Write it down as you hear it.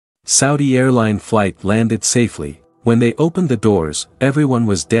Saudi Airline flight landed safely. When they opened the doors, everyone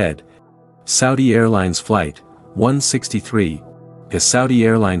was dead. Saudi Airlines Flight 163. A Saudi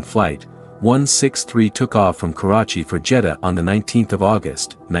Airline Flight 163 took off from Karachi for Jeddah on the 19th of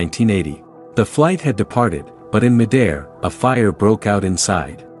August, 1980. The flight had departed, but in midair, a fire broke out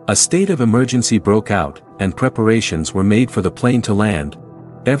inside. A state of emergency broke out, and preparations were made for the plane to land.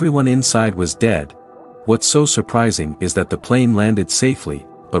 Everyone inside was dead. What's so surprising is that the plane landed safely,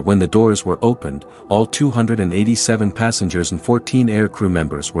 but when the doors were opened, all 287 passengers and 14 aircrew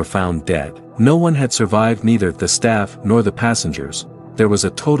members were found dead. No one had survived, neither the staff nor the passengers. There was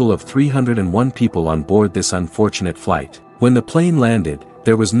a total of 301 people on board this unfortunate flight. When the plane landed,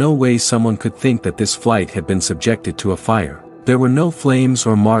 there was no way someone could think that this flight had been subjected to a fire. There were no flames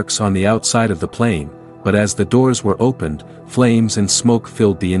or marks on the outside of the plane, but as the doors were opened, flames and smoke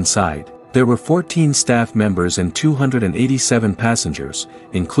filled the inside. There were 14 staff members and 287 passengers,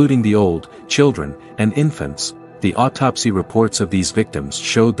 including the old, children, and infants. The autopsy reports of these victims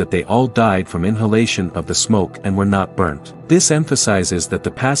showed that they all died from inhalation of the smoke and were not burnt. This emphasizes that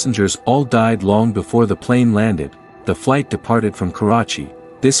the passengers all died long before the plane landed. The flight departed from Karachi.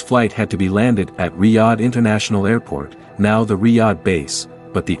 This flight had to be landed at Riyadh International Airport, now the Riyadh base,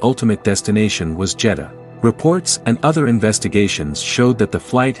 but the ultimate destination was Jeddah. Reports and other investigations showed that the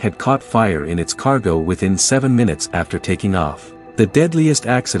flight had caught fire in its cargo within 7 minutes after taking off. The deadliest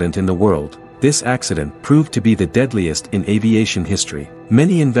accident in the world. This accident proved to be the deadliest in aviation history.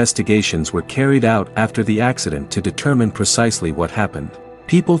 Many investigations were carried out after the accident to determine precisely what happened.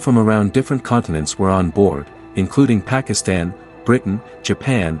 People from around different continents were on board, including Pakistan, Britain,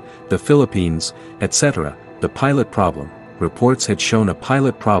 Japan, the Philippines, etc. The pilot problem. Reports had shown a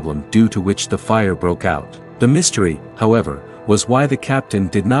pilot problem due to which the fire broke out. The mystery, however, was why the captain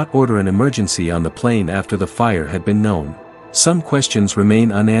did not order an emergency on the plane after the fire had been known. Some questions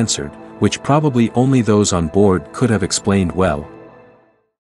remain unanswered, which probably only those on board could have explained well.